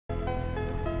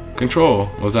Control.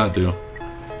 What does that do?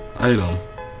 Item.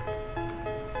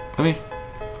 I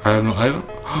have no item.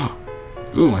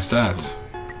 Ooh, my stats.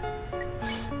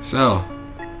 Sell.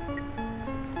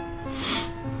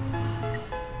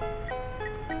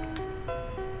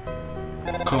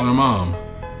 Call her mom.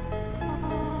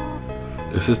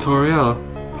 This is Toriel.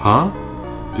 Huh?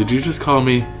 Did you just call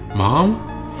me Mom?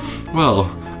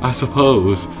 Well, I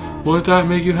suppose. Wouldn't that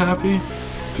make you happy?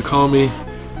 To call me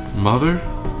Mother?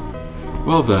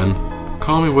 Well then,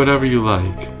 call me whatever you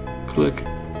like. Click.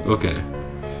 Okay.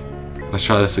 Let's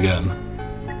try this again.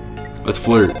 Let's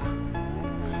flirt.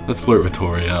 Let's flirt with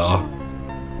Toriel.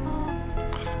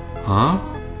 Huh?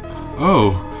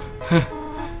 Oh.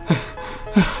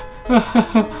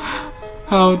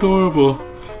 How adorable.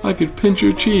 I could pinch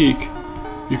your cheek.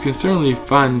 You can certainly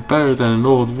find better than an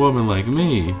old woman like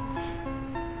me.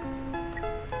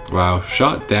 Wow,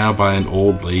 shot down by an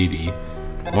old lady.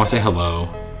 I want to say hello.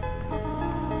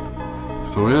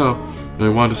 Toriel, do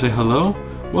you want to say hello?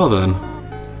 Well then.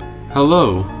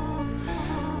 Hello.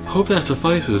 Hope that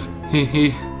suffices.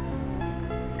 Hee.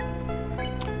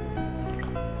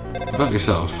 About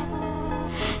yourself.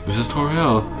 This is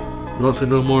Toriel. You want to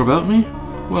know more about me?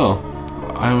 Well,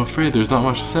 I'm afraid there's not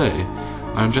much to say.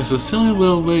 I'm just a silly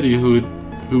little lady who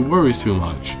worries too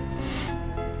much.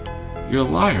 You're a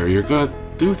liar. You're gonna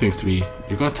do things to me.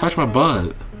 You're gonna touch my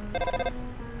butt.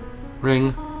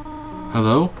 Ring.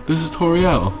 Hello? This is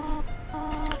Toriel.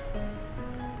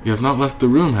 You have not left the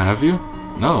room, have you?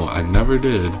 No, I never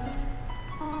did.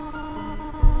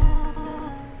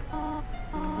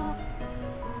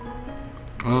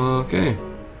 Okay.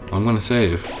 I'm gonna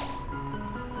save.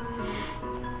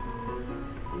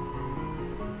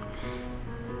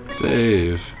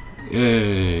 Save.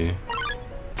 Yay.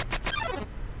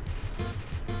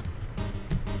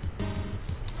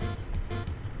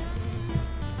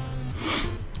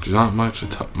 She's not much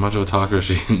of a talker.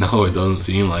 No, it doesn't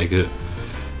seem like it.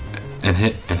 And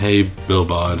hey,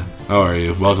 Billbod, how are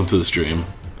you? Welcome to the stream.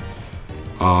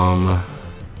 Oh,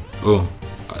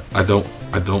 I don't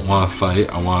want to fight.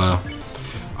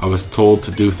 I was told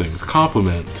to do things.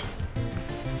 Compliment.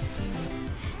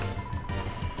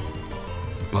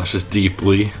 Blushes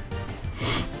deeply.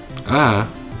 No.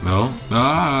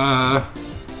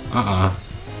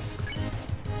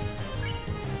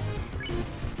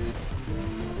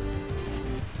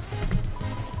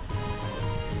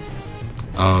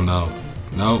 Oh no.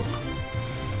 Nope.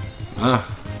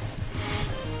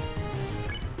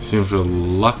 Seems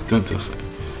reluctant to fight.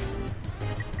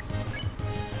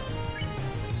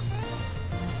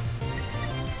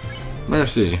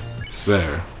 Mercy.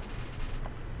 Spare.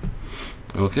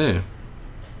 Okay.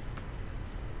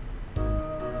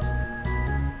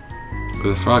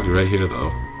 There's a froggy right here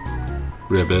though.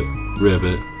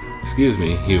 Ribbit. Excuse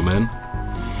me, human.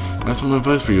 I have some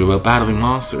advice for you about battling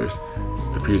monsters.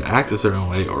 If you act a certain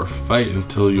way or fight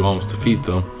until you almost defeat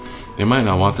them, they might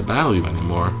not want to battle you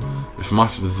anymore. If a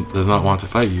monster does not want to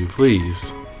fight you,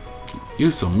 please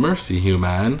use some mercy,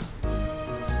 human.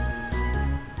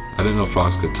 I didn't know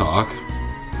frogs could talk.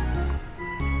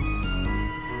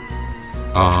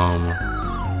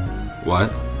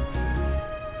 What?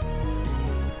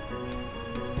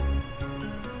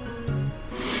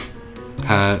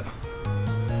 Hat.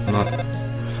 Not.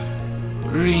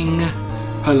 Ring.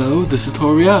 Hello, this is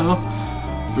Toriel.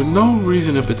 For no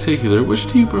reason in particular, which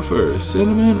do you prefer,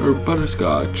 cinnamon or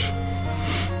butterscotch?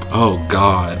 Oh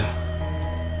God.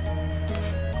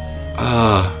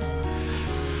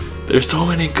 There's so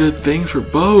many good things for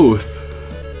both.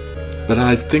 But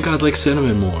I think I'd like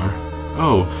cinnamon more.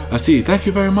 Oh, I see. Thank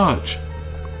you very much.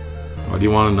 What do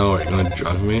you want to know? Are you gonna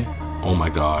drug me? Oh my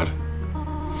God.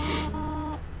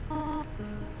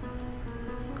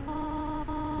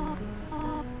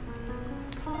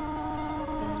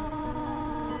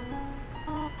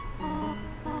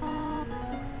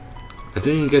 I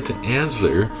didn't get to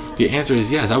answer. The answer is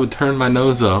yes. I would turn my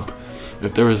nose up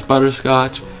if there was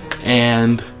butterscotch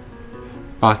and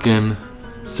fucking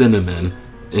cinnamon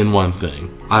in one thing.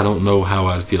 I don't know how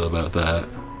I'd feel about that.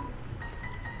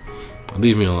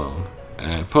 Leave me alone.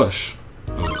 And push.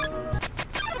 Oh.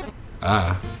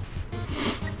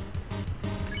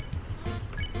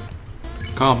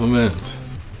 Compliment.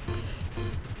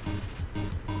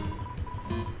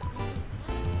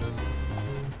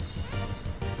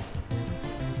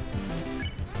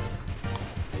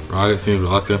 Rocket seems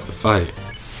reluctant to fight.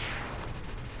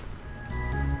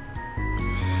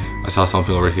 I saw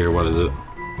something over here. What is it?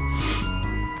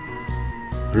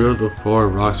 3 of the 4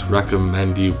 rocks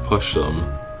recommend you push them.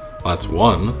 Well, that's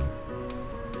one.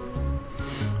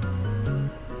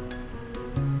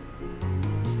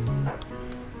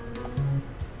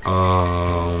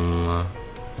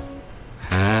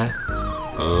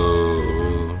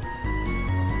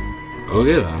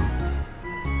 3 of them.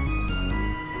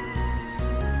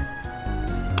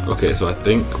 Okay, so I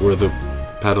think where the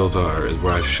petals are is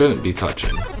where I shouldn't be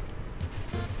touching.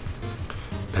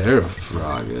 Pair of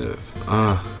froggers.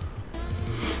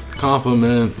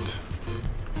 Compliment.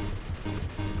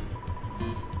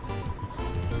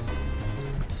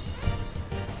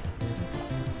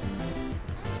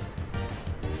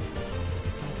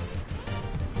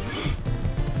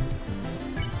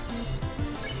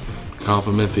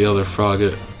 Compliment the other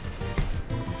frogget.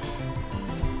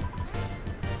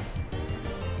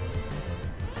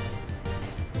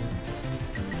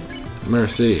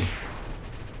 Mercy.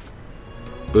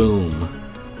 Boom.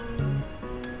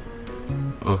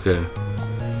 Okay.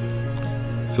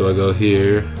 So I go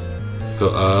here, go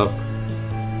up,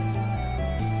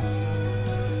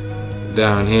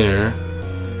 down here,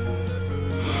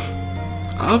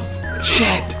 up.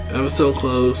 Shit! I was so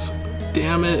close.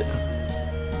 Damn it.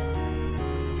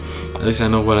 At least I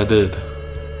know what I did.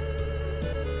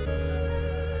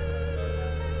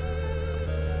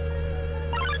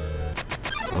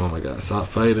 Oh my god, stop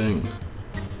fighting.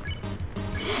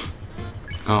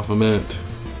 Compliment.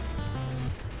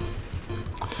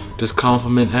 Just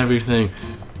compliment everything.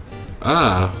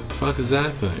 What the fuck is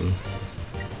that thing?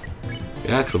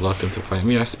 You act reluctant to fight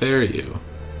me, I spare you.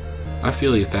 I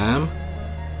feel you, fam.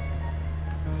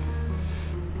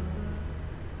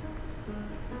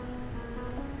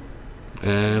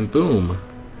 And boom.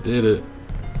 Did it.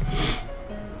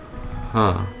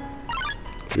 Huh.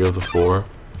 3 of the 4.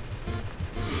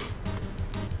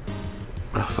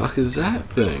 What the fuck is that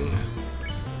thing?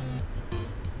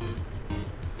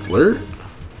 Flirt?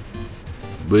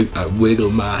 I wiggle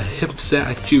my hips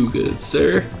at you, good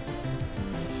sir.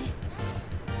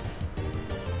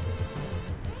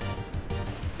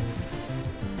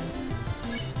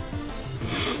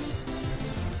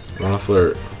 Wanna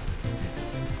flirt?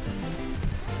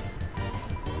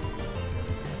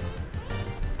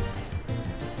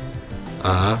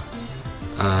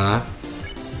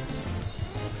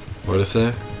 What'd I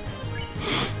say?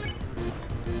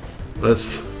 Let's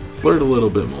flirt a little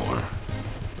bit more.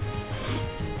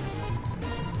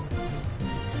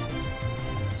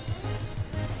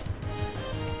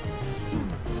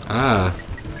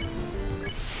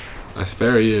 I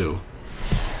spare you.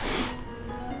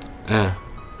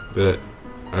 Good.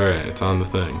 Alright, it's on the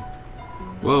thing.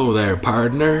 Whoa there,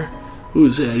 partner. Who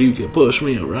said you can push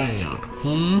me around?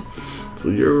 So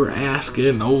you're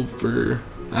asking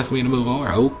me to move over?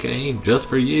 Okay, just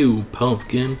for you,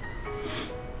 pumpkin.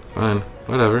 Fine,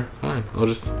 whatever, fine.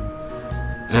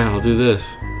 I'll do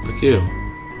this. Look you.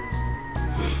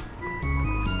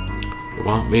 You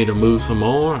want me to move some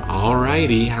more?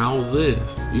 Alrighty, how's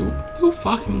this? You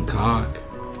fucking cock.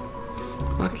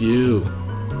 Fuck you.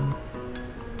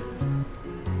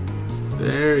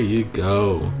 There you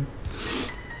go.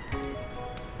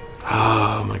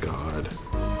 Oh my god.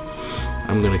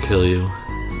 I'm gonna kill you.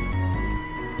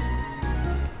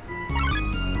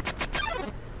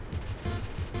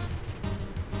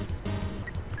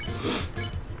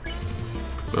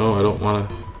 No, I don't wanna.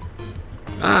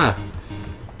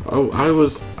 Oh, I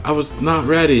was not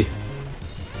ready.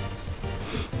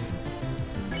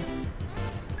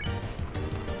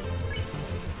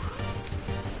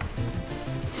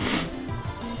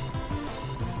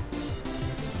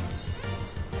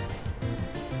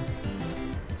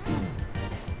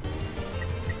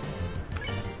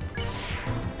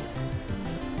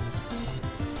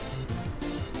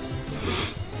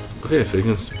 Okay, so you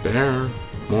can spare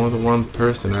more than one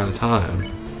person at a time.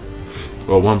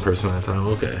 Well, one person at a time,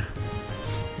 okay.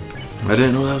 I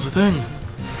didn't know that was a thing.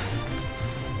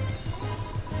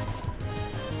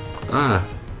 I'll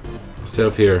stay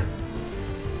up here.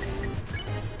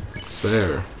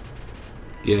 Spare.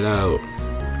 Get out.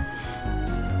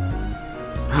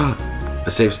 A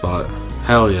safe spot.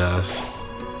 Hell yes.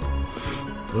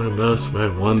 When most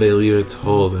might one day leave its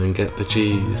hold and get the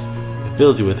cheese, it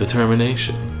fills you with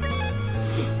determination.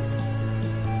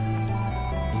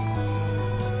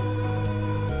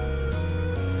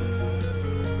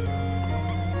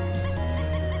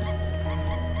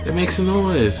 It makes a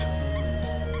noise.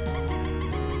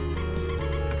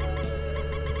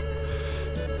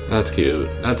 That's cute.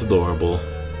 That's adorable.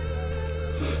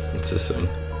 What's this thing?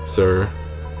 Sir.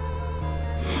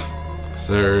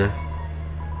 Sir.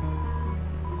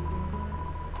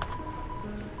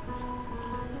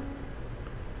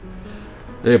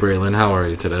 Hey Braylon, how are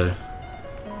you today?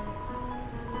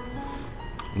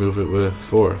 Move it with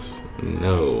force.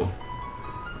 No.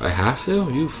 I have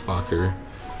to? You fucker.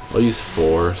 I'll use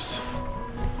force.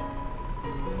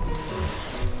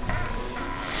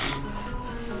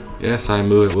 Yes, I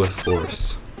move it with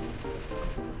force.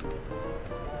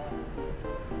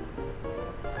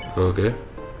 Okay.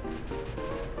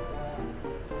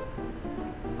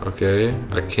 Okay,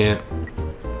 I can't.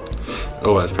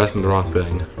 Oh, I was pressing the wrong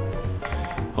thing.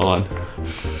 Hold on.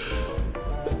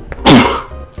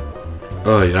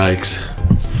 Oh, yikes.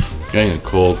 Getting a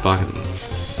cold fucking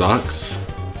sucks.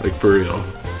 Like, for real.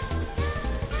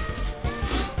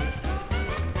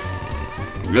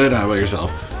 Good, how about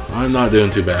yourself? I'm not doing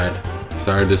too bad.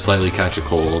 Started to slightly catch a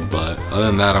cold, but other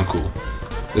than that, I'm cool.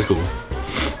 It's cool.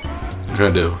 What can I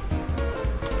do?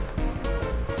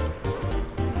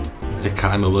 It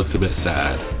kind of looks a bit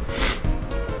sad.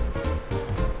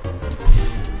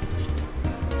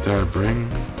 Did I bring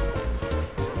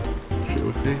shit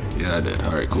with me? Yeah, I did.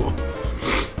 Alright, cool.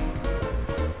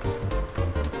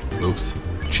 Oops.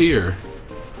 Cheer.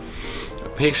 A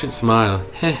patient smile.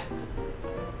 Heh.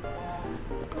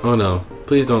 Oh no.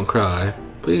 Please don't cry.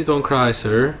 Please don't cry,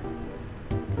 sir.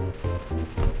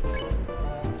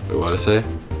 Wait, what did I say?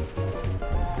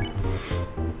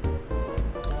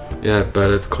 Yeah, I bet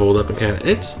it's cold up in Canada.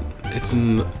 It's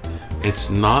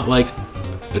not like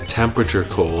a temperature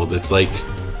cold. It's like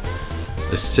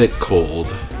a sick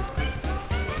cold.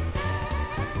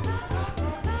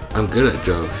 I'm good at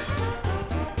jokes.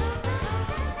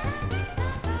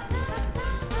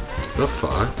 The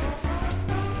fuck?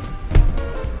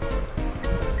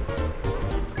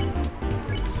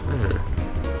 I swear.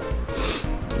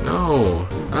 No.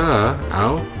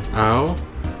 Ow. Ow.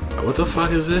 What the fuck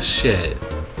is this shit?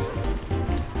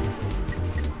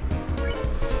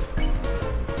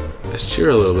 Let's cheer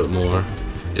a little bit more.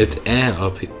 It's A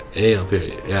up here.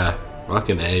 Yeah,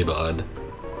 fucking A, bud.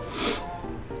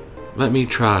 Let me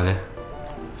try.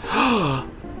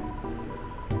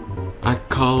 I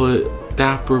call it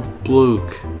Dapper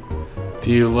Blook.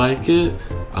 Do you like it?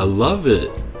 I love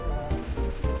it.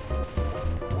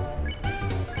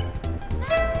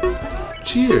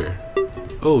 Cheer.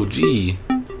 Oh, gee.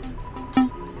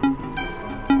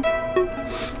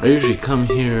 I usually come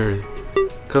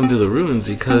to the ruins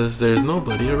because there's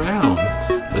nobody around.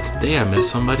 But today I met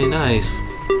somebody nice.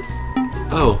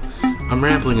 Oh, I'm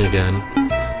rambling again.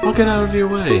 I'll get out of your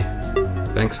way.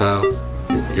 Thanks, pal.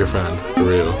 Your friend, for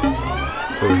real.